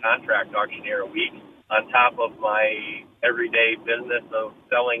auctions as a contract auctioneer a week, on top of my everyday business of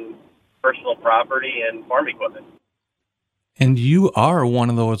selling personal property and farm equipment. And you are one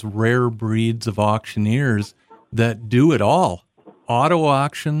of those rare breeds of auctioneers that do it all. Auto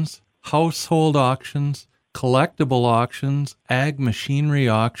auctions, household auctions, collectible auctions, ag machinery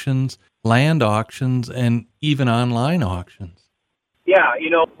auctions, land auctions, and even online auctions. Yeah,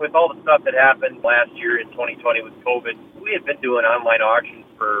 with all the stuff that happened last year in 2020 with COVID, we had been doing online auctions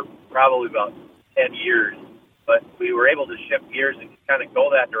for probably about 10 years, but we were able to shift gears and kind of go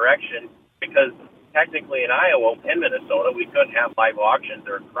that direction because technically in Iowa and Minnesota, we couldn't have live auctions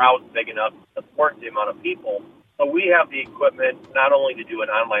or crowds big enough to support the amount of people. So we have the equipment not only to do an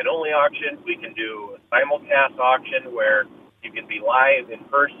online-only auction, we can do a simulcast auction where you can be live in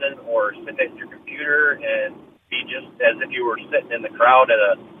person or sit at your computer and be just as if you were sitting in the crowd at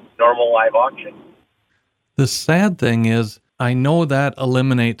a normal live auction. The sad thing is, I know that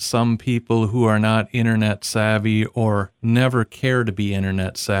eliminates some people who are not internet savvy or never care to be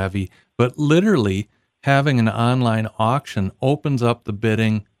internet savvy, but literally having an online auction opens up the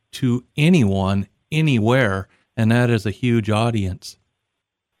bidding to anyone anywhere, and that is a huge audience.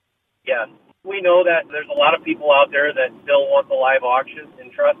 Yes. We know that there's a lot of people out there that still want the live auctions,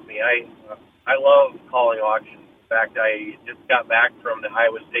 and trust me, I love calling auctions. In fact, I just got back from the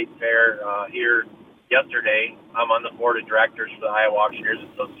Iowa State Fair here yesterday. I'm on the board of directors for the Iowa Auctioneers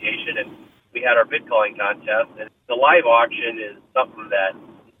Association, and we had our bid calling contest. And the live auction is something that's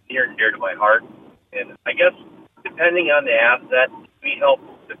near and dear to my heart. And I guess depending on the asset, we help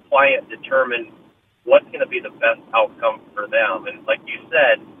the client determine what's going to be the best outcome for them. And like you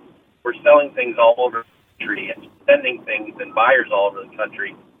said, we're selling things all over the country and sending things and buyers all over the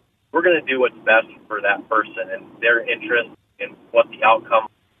country. We're going to do what's best for that person and their interest in what the outcome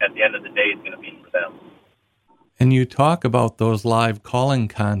at the end of the day is going to be for them. And you talk about those live calling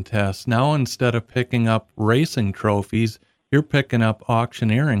contests. Now, instead of picking up racing trophies, you're picking up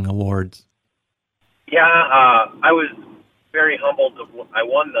auctioneering awards. Yeah, I was very humbled. I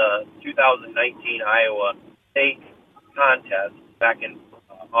won the 2019 Iowa State contest back in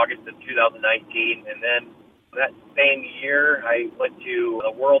August of 2019, and then that same year I went to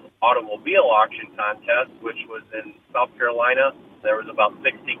the World Automobile Auction Contest, which was in South Carolina. There was about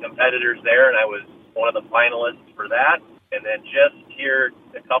 60 competitors there, and I was one of the finalists for that. And then just here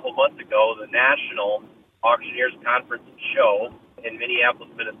a couple months ago, the National Auctioneers Conference Show in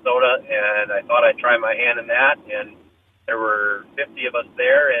Minneapolis, Minnesota, and I thought I'd try my hand in that, and there were 50 of us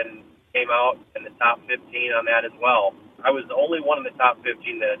there and came out in the top 15 on that as well. I was the only one in the top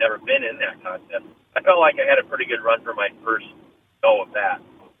 15 that had ever been in that contest. I felt like I had a pretty good run for my first go of that.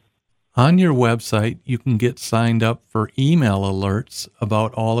 On your website, you can get signed up for email alerts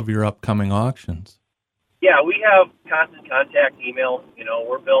about all of your upcoming auctions. Yeah, we have constant contact email. You know,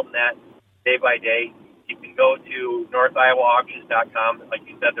 we're building that day by day. You can go to NorthIowaAuctions.com. Like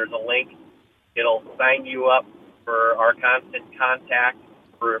you said, there's a link. It'll sign you up for our constant contact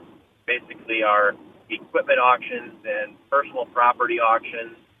for basically our equipment auctions and personal property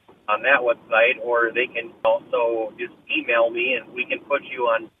auctions on that website, or they can also just email me and we can put you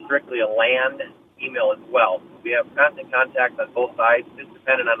on strictly a land email as well. We have constant contact on both sides, just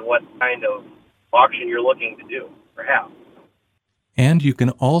depending on what kind of auction you're looking to do or have. And you can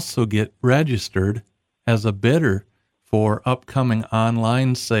also get registered as a bidder for upcoming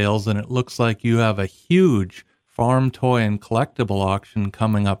online sales, and it looks like you have a huge farm, toy, and collectible auction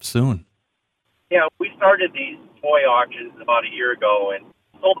coming up soon. Yeah, we started these toy auctions about a year ago and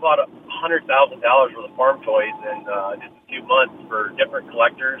sold about $100,000 worth of farm toys in just a few months for different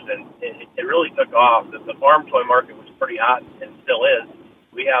collectors, and it really took off. The farm toy market was pretty hot and still is.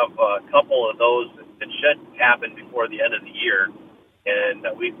 We have a couple of those that should happen before the end of the year, and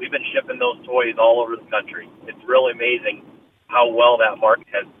we've been shipping those toys all over the country. It's really amazing how well that market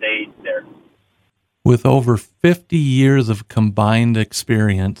has stayed there. With over 50 years of combined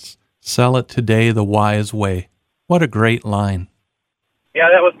experience, sell it today the wise way. What a great line. Yeah,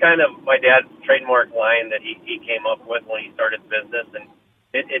 that was kind of my dad's trademark line that he came up with when he started the business, and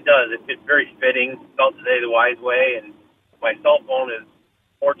it does. It's very fitting. Sell today the wise way, and my cell phone is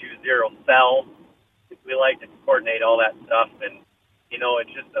 420-SELL. We like to coordinate all that stuff, and you know,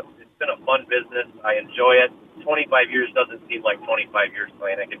 it's been a fun business. I enjoy it. 25 years doesn't seem like 25 years,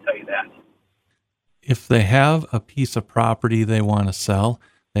 Glenn, I can tell you that. If they have a piece of property they want to sell,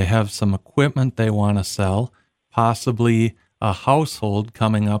 they have some equipment they want to sell, possibly a household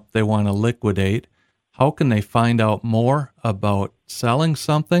coming up they want to liquidate, how can they find out more about selling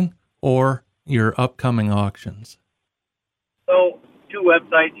something or your upcoming auctions? So, two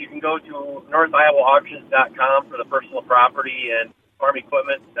websites. You can go to NorthIowaAuctions.com for the personal property and farm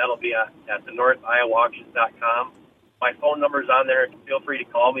equipment. That'll be at the NorthIowaAuctions.com. My phone number's on there. Feel free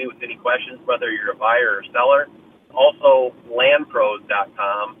to call me with any questions, whether you're a buyer or seller. Also,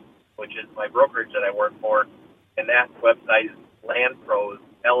 LandPros.com, which is my brokerage that I work for, and that website is LandPros,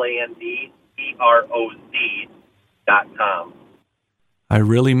 LandPros.com. I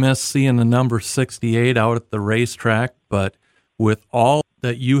really miss seeing the number 68 out at the racetrack, but with all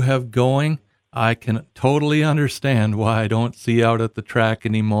that you have going, I can totally understand why I don't see out at the track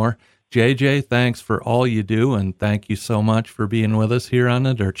anymore. JJ, thanks for all you do, and thank you so much for being with us here on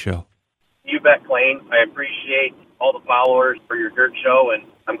The Dirt Show. You bet, Clayne. I appreciate all the followers for your Dirt Show, and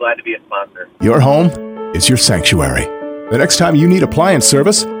I'm glad to be a sponsor. Your home is your sanctuary. The next time you need appliance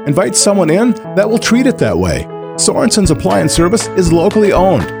service, invite someone in that will treat it that way. Sorensen's Appliance Service is locally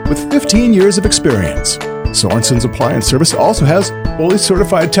owned with 15 years of experience. Sorensen's Appliance Service also has fully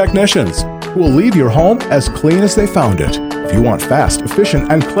certified technicians who will leave your home as clean as they found it. If you want fast,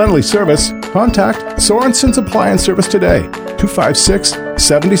 efficient, and cleanly service, contact Sorensen's Appliance Service today,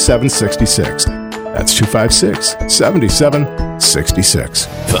 256-7766. That's 256-7766. 66.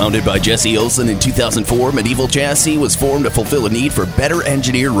 Founded by Jesse Olson in 2004, Medieval Chassis was formed to fulfill a need for better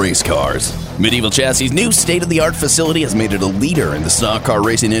engineered race cars. Medieval Chassis' new state-of-the-art facility has made it a leader in the stock car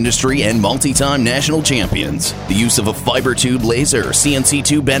racing industry and multi-time national champions. The use of a fiber tube laser, CNC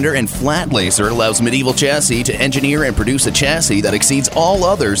tube bender, and flat laser allows Medieval Chassis to engineer and produce a chassis that exceeds all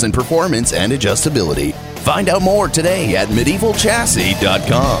others in performance and adjustability. Find out more today at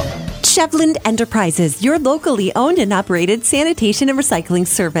medievalchassis.com. Chevland Enterprises, your locally owned and operated sanitation and recycling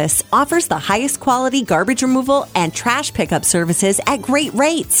service, offers the highest quality garbage removal and trash pickup services at great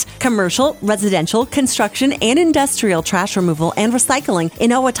rates. Commercial, residential, construction, and industrial trash removal and recycling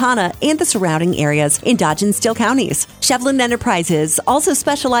in Owatonna and the surrounding areas in Dodge and Steele counties. Chevland Enterprises also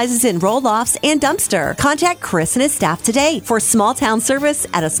specializes in roll-offs and dumpster. Contact Chris and his staff today for small town service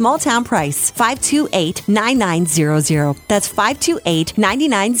at a small town price. 528-9900. That's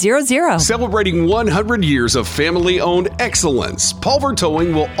 528-9900. Celebrating 100 years of family-owned excellence, Pulver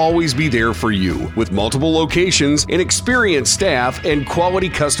Towing will always be there for you. With multiple locations, an experienced staff, and quality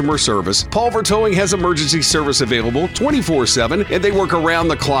customer service, Pulver Towing has emergency service available 24/7, and they work around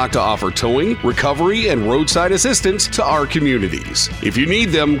the clock to offer towing, recovery, and roadside assistance to our communities. If you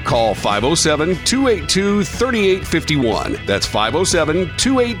need them, call 507-282-3851. That's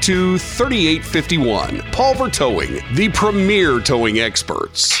 507-282-3851. Pulver Towing, the premier towing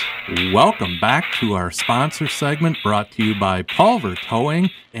experts. Welcome back to our sponsor segment brought to you by Pulver Towing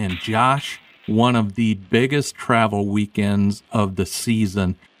and Josh, one of the biggest travel weekends of the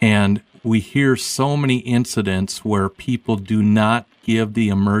season. And we hear so many incidents where people do not give the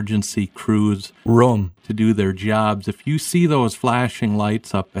emergency crews room to do their jobs. If you see those flashing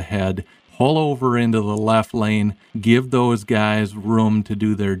lights up ahead, pull over into the left lane, give those guys room to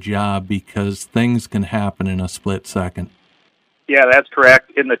do their job because things can happen in a split second. Yeah, that's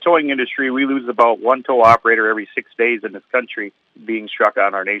correct. In the towing industry, we lose about one tow operator every 6 days in this country being struck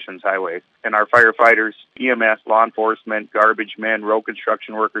on our nation's highways. And our firefighters, EMS, law enforcement, garbage men, road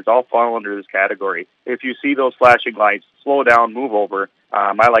construction workers all fall under this category. If you see those flashing lights, slow down, move over.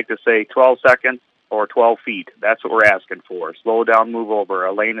 I like to say 12 seconds or 12 feet. That's what we're asking for. Slow down, move over.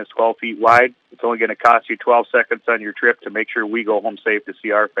 A lane is 12 feet wide. It's only going to cost you 12 seconds on your trip to make sure we go home safe to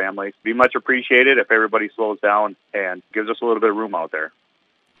see our families. Be much appreciated if everybody slows down and gives us a little bit of room out there.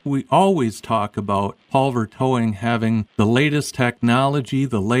 We always talk about Pulver Towing having the latest technology,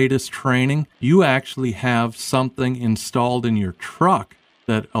 the latest training. You actually have something installed in your truck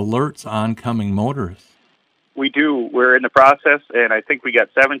that alerts oncoming motorists. We do. We're in the process, and I think we got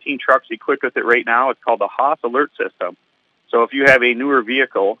 17 trucks equipped with it right now. It's called the Haas Alert System. So if you have a newer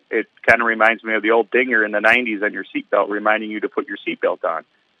vehicle, it kind of reminds me of the old dinger in the 90s on your seatbelt, reminding you to put your seatbelt on.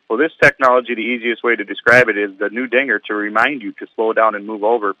 Well, this technology, the easiest way to describe it is the new dinger to remind you to slow down and move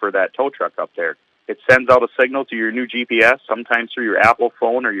over for that tow truck up there. It sends out a signal to your new GPS, sometimes through your Apple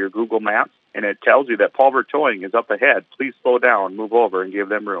phone or your Google Maps, and it tells you that Pulver Towing is up ahead. Please slow down, move over, and give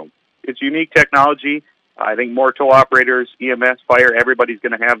them room. It's unique technology. I think more tow operators, EMS, fire, everybody's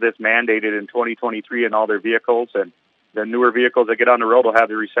going to have this mandated in 2023 in all their vehicles, and the newer vehicles that get on the road will have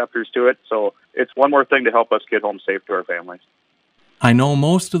the receptors to it. So it's one more thing to help us get home safe to our families. I know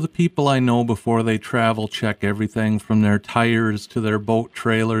most of the people I know before they travel check everything from their tires to their boat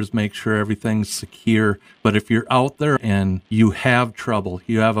trailers, make sure everything's secure. But if you're out there and you have trouble,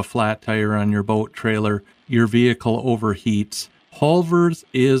 you have a flat tire on your boat trailer, your vehicle overheats, Pulver's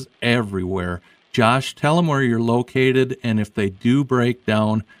is everywhere. Josh, tell them where you're located, and if they do break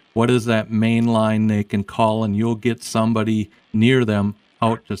down, what is that main line they can call, and you'll get somebody near them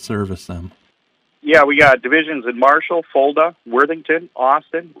out to service them. Yeah, we got divisions in Marshall, Fulda, Worthington,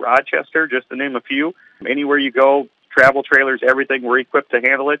 Austin, Rochester, just to name a few. Anywhere you go, travel trailers, everything, we're equipped to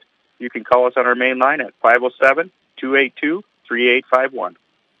handle it. You can call us on our main line at 507-282-3851.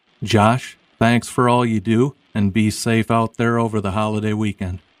 Josh, thanks for all you do, and be safe out there over the holiday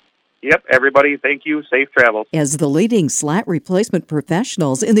weekend. Yep, everybody, thank you. Safe travels. As the leading slat replacement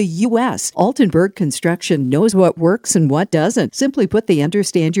professionals in the U.S., Altenburg Construction knows what works and what doesn't. Simply put, they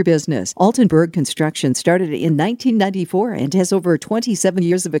understand your business. Altenburg Construction started in 1994 and has over 27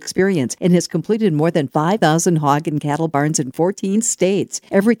 years of experience and has completed more than 5,000 hog and cattle barns in 14 states.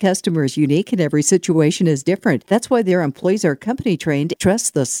 Every customer is unique and every situation is different. That's why their employees are company trained.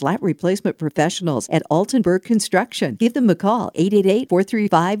 Trust the slat replacement professionals at Altenburg Construction. Give them a call,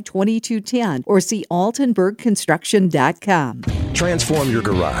 888-435-2210, or see altenburgconstruction.com. Transform your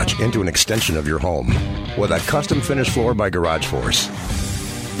garage into an extension of your home with a custom finished floor by Garage Force.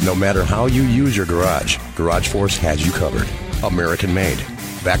 No matter how you use your garage, Garage Force has you covered. American made,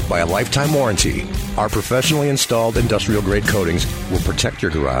 backed by a lifetime warranty. Our professionally installed industrial-grade coatings will protect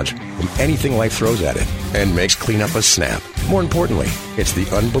your garage from anything life throws at it and makes cleanup a snap. More importantly, it's the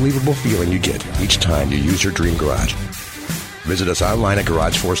unbelievable feeling you get each time you use your dream garage. Visit us online at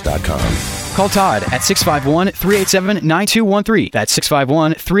GarageForce.com. Call Todd at 651-387-9213. That's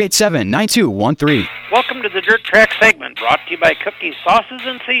 651-387-9213. Welcome to the Dirt Track segment, brought to you by Cookie Sauces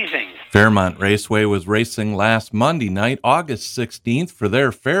and Seasonings. Fairmont Raceway was racing last Monday night, August 16th, for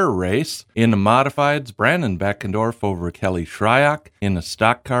their fair race. In the modifieds, Brandon Beckendorf over Kelly Shryock. In the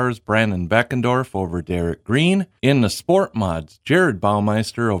stock cars, Brandon Beckendorf over Derek Green. In the sport mods, Jared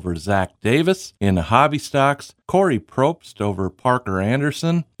Baumeister over Zach Davis. In the hobby stocks, Corey Probst over Parker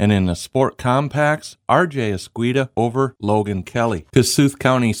Anderson. And in the sport compacts, RJ Esquita over Logan Kelly. Kossuth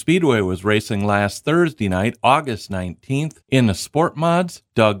County Speedway was racing last Thursday night, August 19th. In the sport mods,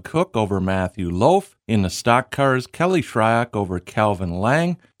 Doug Cook over Matthew Loaf. In the stock cars, Kelly Shryock over Calvin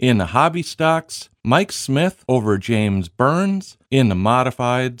Lang. In the hobby stocks, Mike Smith over James Burns. In the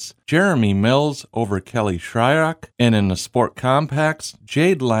modifieds, Jeremy Mills over Kelly Shryock. And in the sport compacts,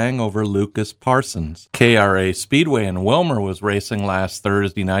 Jade Lang over Lucas Parsons. KRA Speedway in Wilmer was racing last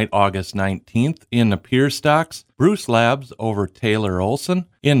Thursday night, August 19th. In the Pier stocks, Bruce Labs over Taylor Olson.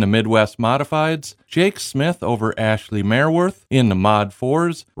 In the Midwest Modifieds, Jake Smith over Ashley Merworth. In the Mod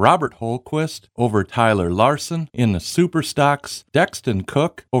 4s, Robert Holquist over Tyler Larson. In the Super Stocks, Dexton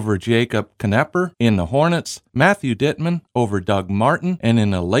Cook over Jacob Knepper. In the Hornets, Matthew Dittman over Doug Martin. And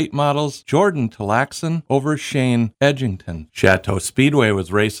in the late models, Jordan Talaxon over Shane Edgington. Chateau Speedway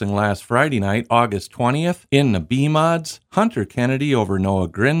was racing last Friday night, August 20th. In the B mods, Hunter Kennedy over Noah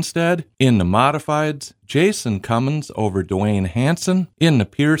Grinstead. In the modifieds, Jason Cummins over Dwayne Hanson. In the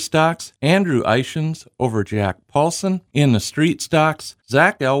Pier stocks, Andrew Eichens over Jack Paulson. In the street stocks,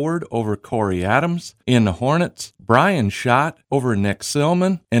 Zach Elward over Corey Adams. In the Hornets, Brian Schott over Nick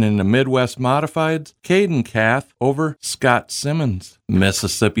Silman. And in the Midwest Modifieds, Caden Kath over Scott Simmons.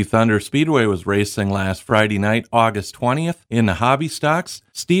 Mississippi Thunder Speedway was racing last Friday night, August 20th. In the hobby stocks,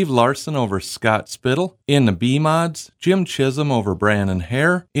 Steve Larson over Scott Spittle. In the B mods, Jim Chisholm over Brandon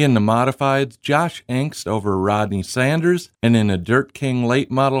Hare. In the modifieds, Josh Angst over Rodney Sanders. And in the Dirt King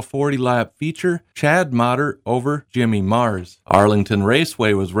late model 40-lap feature, Chad Motter over Jimmy Mars. Arlington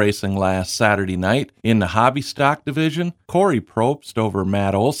Raceway was racing last Saturday night. In the hobby stock division, Corey Probst over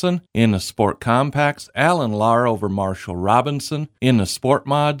Matt Olson. In the sport compacts, Alan Lara over Marshall Robinson. In the sport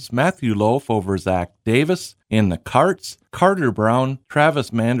mods, Matthew Loaf over Zach Davis. In the karts, Carter Brown,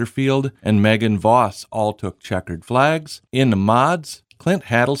 Travis Manderfield, and Megan Voss all took checkered flags. In the mods, Clint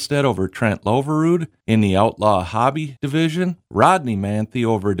Hattelstead over Trent Loverud. In the Outlaw Hobby division, Rodney Manthe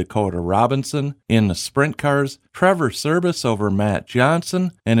over Dakota Robinson. In the sprint cars, Trevor Serbus over Matt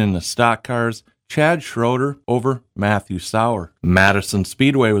Johnson. And in the stock cars, Chad Schroeder over Matthew Sauer. Madison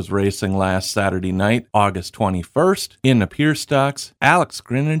Speedway was racing last Saturday night, August 21st. In the Pier stocks, Alex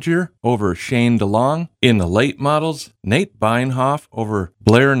Grininger over Shane DeLong. In the late models, Nate Beinhoff over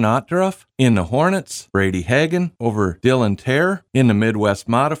Blair Notdruff. In the Hornets, Brady Hagan over Dylan Terr. In the Midwest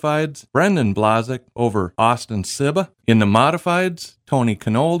Modifieds, Brendan Blazek over Austin Sibba. In the Modifieds, Tony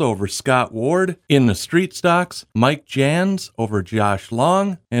Canold over Scott Ward. In the Street Stocks, Mike Jans over Josh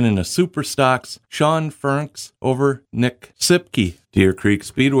Long. And in the Super Stocks, Sean Fernks over Nick Sipke. Deer Creek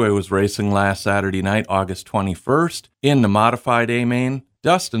Speedway was racing last Saturday night, August 21st. In the Modified A-Main,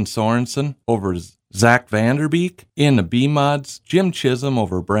 Dustin Sorensen over Zach Vanderbeek. In the B-Mods, Jim Chisholm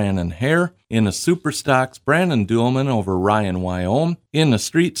over Brandon Hare. In the Super Stocks, Brandon Duhlman over Ryan Wyome. In the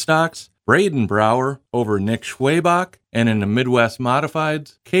Street Stocks, Braden Brower over Nick Schwabach. And in the Midwest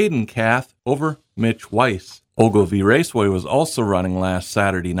Modifieds, Caden Kath over Mitch Weiss. Ogilvie Raceway was also running last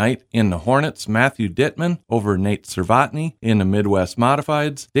Saturday night. In the Hornets, Matthew Dittman over Nate Cervatny. In the Midwest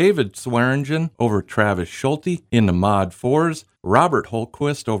Modifieds, David Swearingen over Travis Schulte. In the Mod 4s, Robert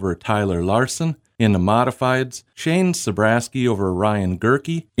Holquist over Tyler Larson. In the Modifieds, Shane Sabraski over Ryan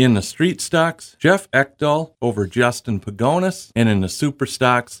Gerke. In the Street Stocks, Jeff Ekdahl over Justin Pagonis. And in the Super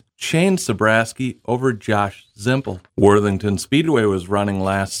Stocks, Shane Sabraski over Josh Zimpel. Worthington Speedway was running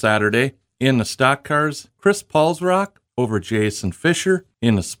last Saturday. In the stock cars, Chris Paulsrock over Jason Fisher.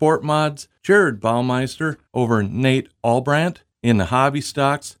 In the sport mods, Jared Baumeister over Nate Albrandt. In the hobby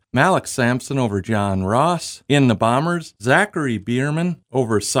stocks, Malik Sampson over John Ross. In the bombers, Zachary Bierman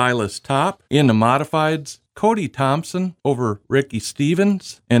over Silas Topp. In the modifieds, Cody Thompson over Ricky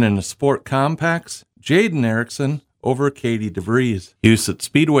Stevens. And in the sport compacts, Jaden Erickson over Katie DeVries. Huset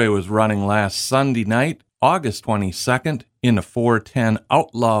Speedway was running last Sunday night, August 22nd. In the 410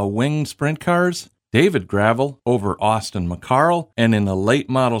 Outlaw Wing Sprint Cars, David Gravel over Austin McCarl, and in the late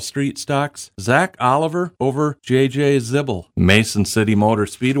model street stocks, Zach Oliver over JJ Zibble. Mason City Motor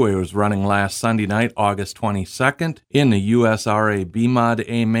Speedway was running last Sunday night, August 22nd. In the USRA B-Mod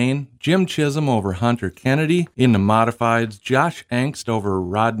A Main, Jim Chisholm over Hunter Kennedy. In the modifieds, Josh Angst over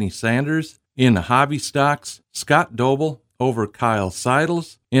Rodney Sanders. In the hobby stocks, Scott Doble over Kyle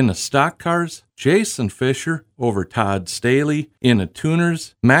Seidels. In the stock cars, Jason Fisher over Todd Staley. In the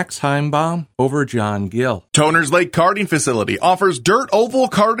tuners, Max Heimbaum over John Gill. Toners Lake Karting Facility offers dirt oval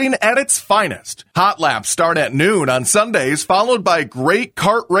karting at its finest. Hot laps start at noon on Sundays, followed by great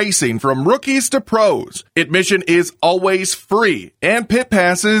kart racing from rookies to pros. Admission is always free, and pit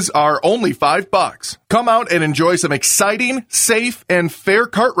passes are only $5. Come out and enjoy some exciting, safe, and fair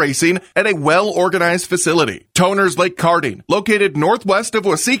kart racing at a well-organized facility. Toners Lake Karting, located northwest of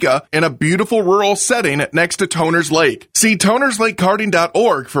Waseca in a beautiful rural setting next to Toners Lake. See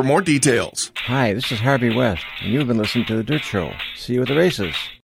tonersLakeKarting.org for more details. Hi, this is Harvey West, and you've been listening to The Dirt Show. See you at the races.